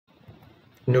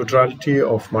neutrality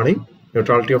of money.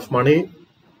 Neutrality of money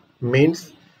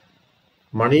means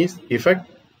money's effect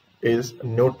is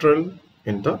neutral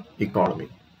in the economy.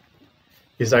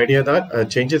 Is the idea that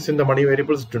changes in the money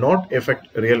variables do not affect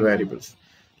real variables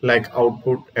like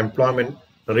output, employment,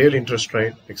 real interest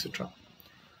rate, etc.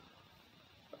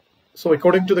 So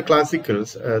according to the classicals,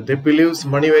 they believe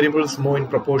money variables move in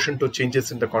proportion to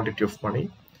changes in the quantity of money,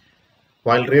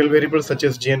 while real variables such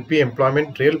as GNP,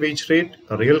 employment, real wage rate,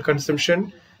 real consumption,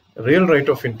 real rate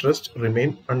of interest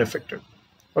remain unaffected.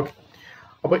 Okay.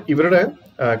 അപ്പോൾ ഇവരുടെ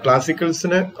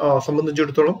ക്ലാസിക്കൽസിനെ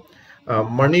സംബന്ധിച്ചിടത്തോളം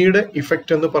മണിയുടെ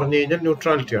effect എന്ന് പറഞ്ഞു കഴിഞ്ഞാൽ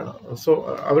neutrality ആണ്. So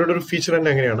അവരുടെ ഒരു ഫീച്ചർ തന്നെ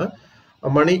എങ്ങനെയാണ്,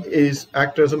 money is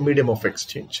act as A medium of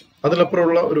exchange.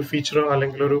 അതിലപ്പുറമുള്ള ഒരു ഫീച്ചറോ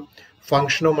അല്ലെങ്കിൽ ഒരു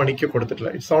ഫംഗ്ഷനോ മണിക്ക്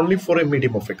കൊടുത്തിട്ടില്ല. It's only four A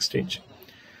medium of exchange.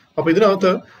 അപ്പൊ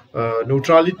ഇതിനകത്ത്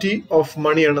ന്യൂട്രാലിറ്റി ഓഫ്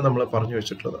മണിയാണ് നമ്മൾ പറഞ്ഞു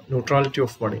വെച്ചിട്ടുള്ളത്. Neutrality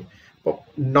of money. അപ്പോൾ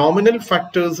നോമിനൽ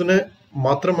ഫാക്ടേഴ്സിന്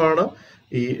മാത്രമാണ്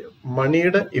ഈ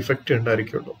മണിയുടെ ഇഫക്റ്റ്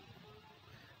ഉണ്ടായിരിക്കുള്ളൂ.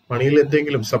 മണിയിൽ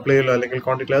എന്തെങ്കിലും സപ്ലൈയിലോ അല്ലെങ്കിൽ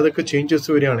ക്വാണ്ടിറ്റിയിലോ അതൊക്കെ ചേഞ്ചസ്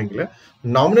വരികയാണെങ്കിൽ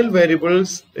nominal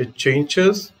variables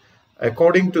changes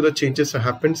according to the changes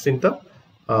happens in the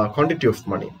quantity of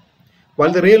money.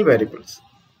 While the real variables,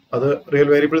 അത് റിയൽ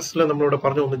വേരിയബിൾസിൽ നമ്മളിവിടെ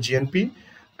പറഞ്ഞു ഒന്ന് GNP,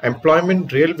 employment,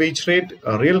 real wage rate,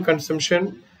 real consumption,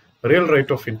 real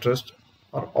rate of interest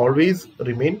are always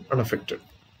remain unaffected.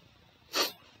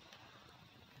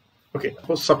 Okay,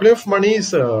 so supply of money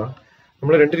is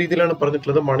നമ്മൾ രണ്ട് രീതിയിലാണ്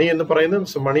പറഞ്ഞിട്ടുള്ളത്. മണി എന്ന് പറയുന്നത്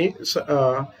മണി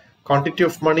quantity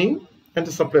of money and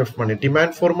the supply of money,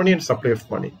 demand for money and supply of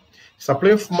money.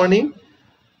 Supply of money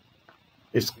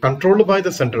is controlled by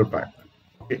the central bank,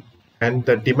 okay, and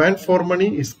the demand for money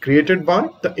is created by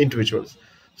the individuals.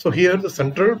 So here the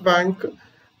central bank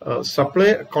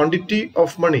supply quantity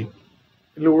of money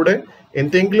ലൂടെ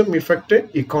എന്തെങ്കിലും effect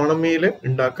ഇക്കോണമിയിൽ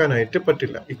ഉണ്ടാക്കാനായിട്ട്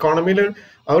പറ്റില്ല. ഇക്കോണമിയിൽ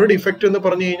അവരുടെ effect എന്ന്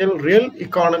പറഞ്ഞു കഴിഞ്ഞാൽ real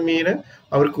ഇക്കോണമീനെ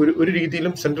അവർക്ക് ഒരു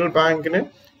രീതിയിലും സെൻട്രൽ ബാങ്കിനെ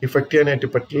ഇഫക്റ്റ് ചെയ്യാനായിട്ട്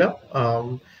പറ്റില്ല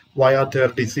വയ ദെയർ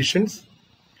ഡിസിഷൻസ്.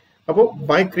 അപ്പോൾ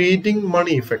ബൈ ക്രിയേറ്റിംഗ്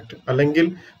മണി ഇഫക്റ്റ് അല്ലെങ്കിൽ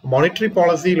മോണിറ്ററി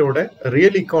പോളിസിയിലൂടെ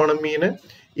റിയൽ ഇക്കോണമീനെ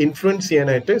ഇൻഫ്ലുവൻസ്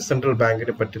ചെയ്യാനായിട്ട് സെൻട്രൽ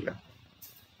ബാങ്കിന് പറ്റില്ല.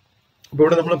 അപ്പോൾ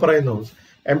ഇവിടെ നമ്മൾ പറയുന്നു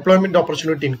എംപ്ലോയ്മെന്റ്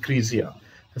ഓപ്പർച്യൂണിറ്റി ഇൻക്രീസ് ചെയ്യുക,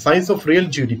 size of real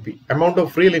GDP, amount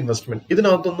of real investment,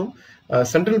 ഇതിനകത്തൊന്നും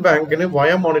central ബാങ്കിന്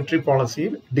വയ മോണിറ്ററി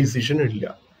പോളിസിയിൽ ഡിസിഷൻ ഇല്ല.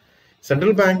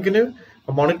 സെൻട്രൽ ബാങ്കിന്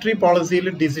മോണിറ്ററി പോളിസിയിൽ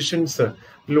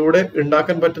ഡിസിഷൻസിലൂടെ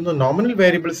ഉണ്ടാക്കാൻ പറ്റുന്ന നോമിനൽ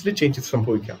വേരിയബിൾസിൽ ചേഞ്ചസ്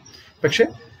സംഭവിക്കാം, പക്ഷെ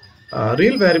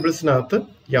റിയൽ വേരിയബിൾസിനകത്ത്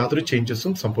യാതൊരു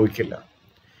ചേഞ്ചസും സംഭവിക്കില്ല.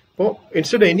 അപ്പോൾ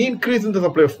instead any increase in the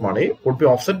supply of money would be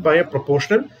offset by A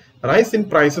proportional rice in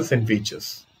prices and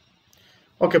wages.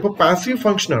 Okay, അപ്പോൾ പാസീവ്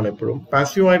ഫംഗ്ഷൻ ആണ്, എപ്പോഴും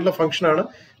പാസീവ് ആയിട്ടുള്ള ഫംഗ്ഷൻ ആണ്.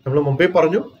 നമ്മൾ മുമ്പേ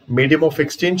പറഞ്ഞു മീഡിയം ഓഫ്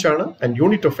എക്സ്ചേഞ്ച് ആണ് and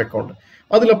unit of account.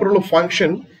 അതിലപ്പുറമുള്ള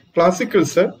function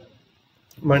classicals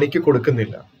മണിക്ക്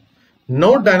കൊടുക്കുന്നില്ല. No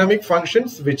dynamic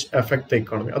functions which effect the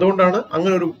economy. അതുകൊണ്ടാണ്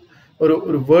അങ്ങനെ ഒരു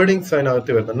വേർഡിങ്സ്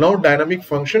അതിനകത്ത് വരുന്നത്, no dynamic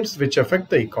functions which effect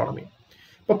the economy.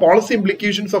 ഇപ്പോൾ policy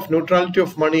implications of neutrality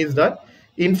of money is that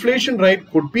inflation rate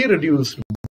could be reduced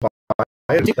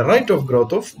by the rate of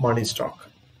growth of money stock.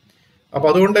 അപ്പൊ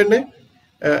അതുകൊണ്ട് തന്നെ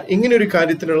ഇങ്ങനെ ഒരു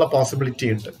കാര്യത്തിനുള്ള പോസിബിലിറ്റി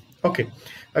ഉണ്ട്. ഓക്കെ,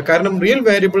 കാരണം റിയൽ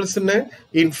വേരിയബിൾസിന്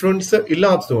ഇൻഫ്ലുവൻസ്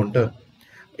ഇല്ലാത്തതുകൊണ്ട്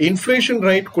inflation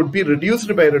rate could be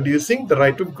reduced by reducing the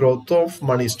rate of growth of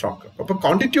money stock. അപ്പൊ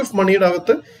quantity of മണിയുടെ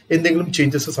അകത്ത് എന്തെങ്കിലും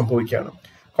ചേഞ്ചസ് സംഭവിക്കുകയാണ്,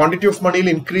 ക്വാണ്ടിറ്റി ഓഫ് മണിയിൽ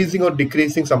ഇൻക്രീസിങ് ഓർ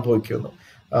ഡിക്രീസിങ് സംഭവിക്കുന്നു.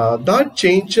 That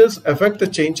changes effect the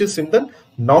changes in the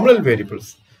nominal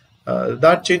variables.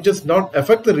 That changes not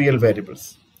effect the real variables.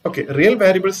 Okay, real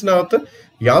വേരിയബിൾസിനകത്ത്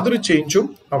യാതൊരു ചേഞ്ചും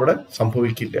അവിടെ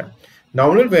സംഭവിക്കില്ല.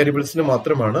 നോമിനൽ വേരിയബിൾസിന്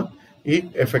മാത്രമാണ് ഈ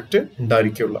എഫക്റ്റ്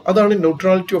ഉണ്ടായിരിക്കുള്ളൂ. അതാണ്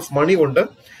ന്യൂട്രാലിറ്റി ഓഫ് മണി കൊണ്ട്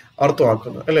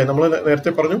അർത്ഥമാക്കുന്നത്, അല്ലെ? നമ്മൾ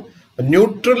നേരത്തെ പറഞ്ഞു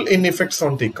neutral in effects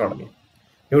on the economy.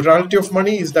 Neutrality of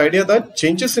money is the idea that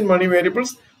changes in money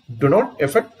variables do not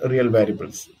effect real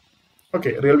variables.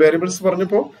 Okay, real variables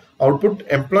പറഞ്ഞപ്പോൾ ഔട്ട്പുട്ട്,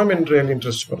 എംപ്ലോയ്മെന്റ്, റിയൽ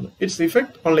ഇൻട്രസ്റ്റ് പറഞ്ഞു. It's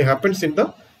effect only happens in the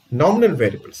nominal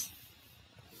variables.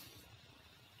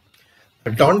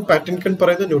 Don പാറ്റിൻകൺ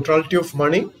പറയുന്ന neutrality of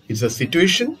money is A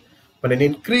situation when an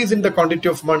increase in the quantity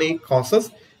of money causes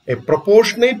a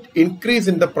proportionate increase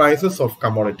in the prices of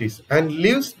commodities and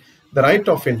leaves the right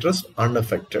of interest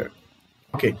unaffected.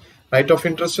 Okay, right of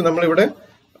interest നമ്മൾ ഇവിടെ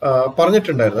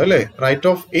പറഞ്ഞിട്ടുണ്ടായിരുന്നു, അല്ലേ? Right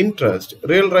of interest,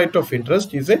 real right of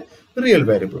interest is A real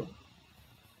variable.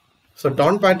 So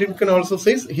Don Patinkin also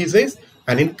says, he says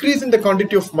an increase in the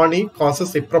quantity of money causes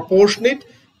a proportionate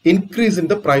increase in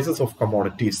the prices of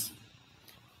commodities.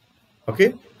 Okay,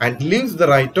 and leaves the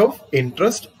right of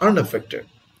interest unaffected.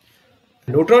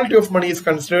 Neutrality of money is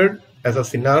considered as a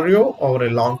scenario over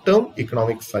a long-term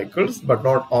economic cycles, but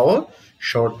not over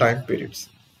short time periods.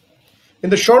 In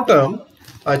the short term,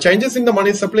 changes in the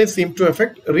money supply seem to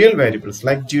affect real variables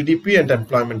like GDP and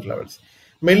employment levels.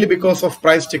 mainly because of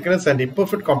price stickiness and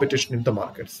imperfect competition in the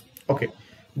markets. Okay,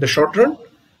 in the short run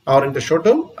or in the short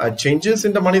term, changes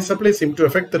in the money supply seem to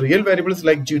affect the real variables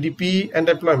like GDP and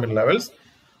employment levels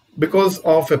because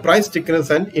of a price stickiness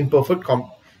and imperfect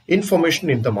information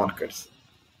in the markets.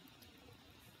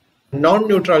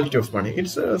 Non-neutrality of money.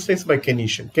 It's says by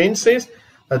Keynesian. Keynes says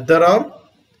there are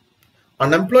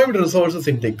unemployed resources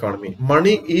in the economy.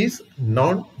 Money is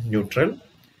non-neutral.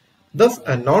 Thus,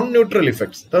 a non-neutral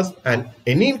effects. Thus,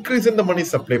 any increase in the money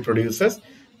supply produces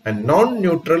a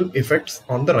non-neutral effects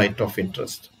on the rate of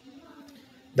interest,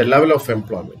 the level of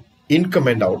employment, income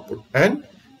and output, and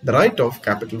the rate of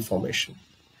capital formation.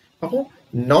 അപ്പോൾ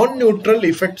non neutral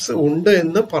effects ഉണ്ട്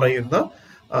എന്ന് പറയുന്ന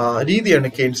രീതിയാണ്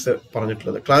Keynes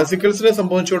പറഞ്ഞിട്ടുള്ളത്. ക്ലാസിക്കൽസിനെ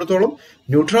സംബന്ധിച്ചിടത്തോളം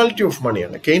neutrality of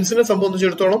മണിയാണ്. കെയ്ൻസിനെ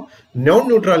സംബന്ധിച്ചിടത്തോളം non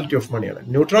neutrality of മണിയാണ്.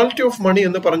 ന്യൂട്രാലിറ്റി ഓഫ് മണി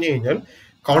എന്ന് പറഞ്ഞു കഴിഞ്ഞാൽ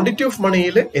ക്വാണ്ടിറ്റി ഓഫ്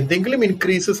മണിയിൽ എന്തെങ്കിലും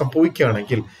ഇൻക്രീസ്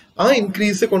സംഭവിക്കുകയാണെങ്കിൽ ആ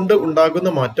ഇൻക്രീസ് കൊണ്ട് ഉണ്ടാകുന്ന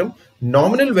മാറ്റം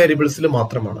നോമിനൽ വേരിയബിൾസിൽ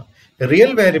മാത്രമാണ്.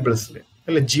 റിയൽ വേരിയബിൾസിൽ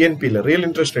അല്ലെ GNP റിയൽ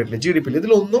ഇൻട്രസ്റ്റ് റേറ്റിൽ GDP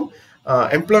ഇതിലൊന്നും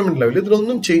എംപ്ലോയ്മെന്റ് ലെവൽ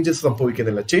ഇതിലൊന്നും ചേഞ്ചസ്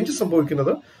സംഭവിക്കുന്നില്ല. ചേഞ്ചസ്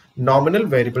സംഭവിക്കുന്നത് നോമിനൽ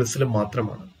വേരിയബിൾസിൽ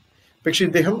മാത്രമാണ്. പക്ഷെ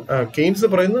ഇദ്ദേഹം കെയ്ൻസ്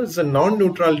പറയുന്നത് it's A non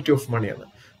neutrality of മണിയാണ്.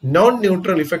 Non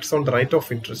neutral effects on the rate of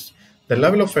interest, the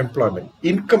level of employment,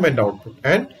 income and output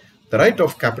and the rate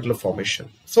of capital formation.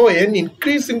 So an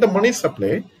increase in the money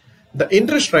supply, the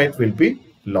interest rate will be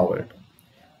lowered,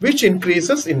 which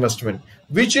increases investment,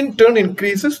 which in turn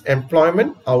increases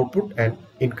employment, output and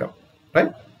income,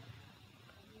 right?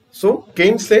 So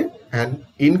Keynes say an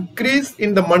increase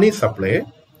in the money supply,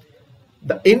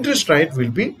 the interest rate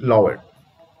will be lowered,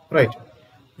 right?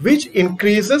 Which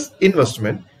increases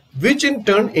investment, which in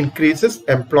turn increases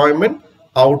employment,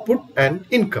 output and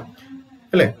income.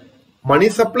 Money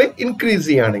supply increase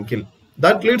cheyanenkil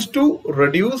that leads to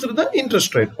reduce the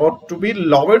interest rate or to be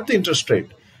lowered the interest rate.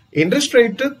 Interest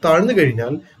rate താഴ്ന്നു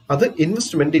കഴിഞ്ഞാൽ അത്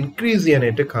investment increase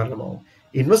ചെയ്യാനായിട്ട് കാരണമാവും.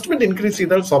 Investment increase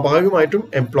ചെയ്താൽ സ്വാഭാവികമായിട്ടും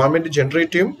employment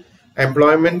generate ചെയ്യും.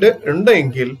 Employment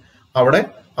ഉണ്ടെങ്കിൽ അവിടെ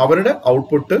അവരുടെ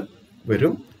ഔട്ട്പുട്ട്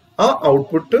വരും. ആ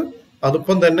ഔട്ട്പുട്ട്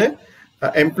അതിപ്പം തന്നെ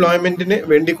എംപ്ലോയ്മെന്റിന്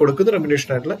വേണ്ടി കൊടുക്കുന്ന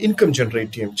റെമ്യൂണറേഷൻ ആയിട്ടുള്ള ഇൻകം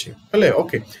ജനറേറ്റ് ചെയ്യുകയും ചെയ്യും അല്ലേ.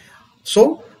 Okay, so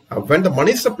when the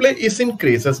money supply is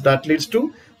increases, that leads to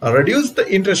reduce the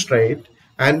interest rate,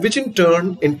 and which in turn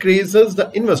increases the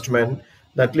investment,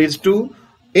 that leads to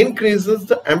increases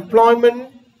the employment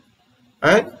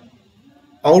and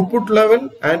output level,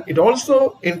 and it also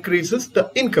increases the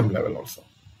income level also.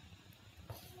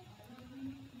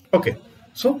 Okay,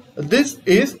 so this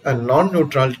is a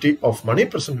non-neutrality of money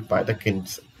presented by the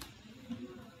Keynes.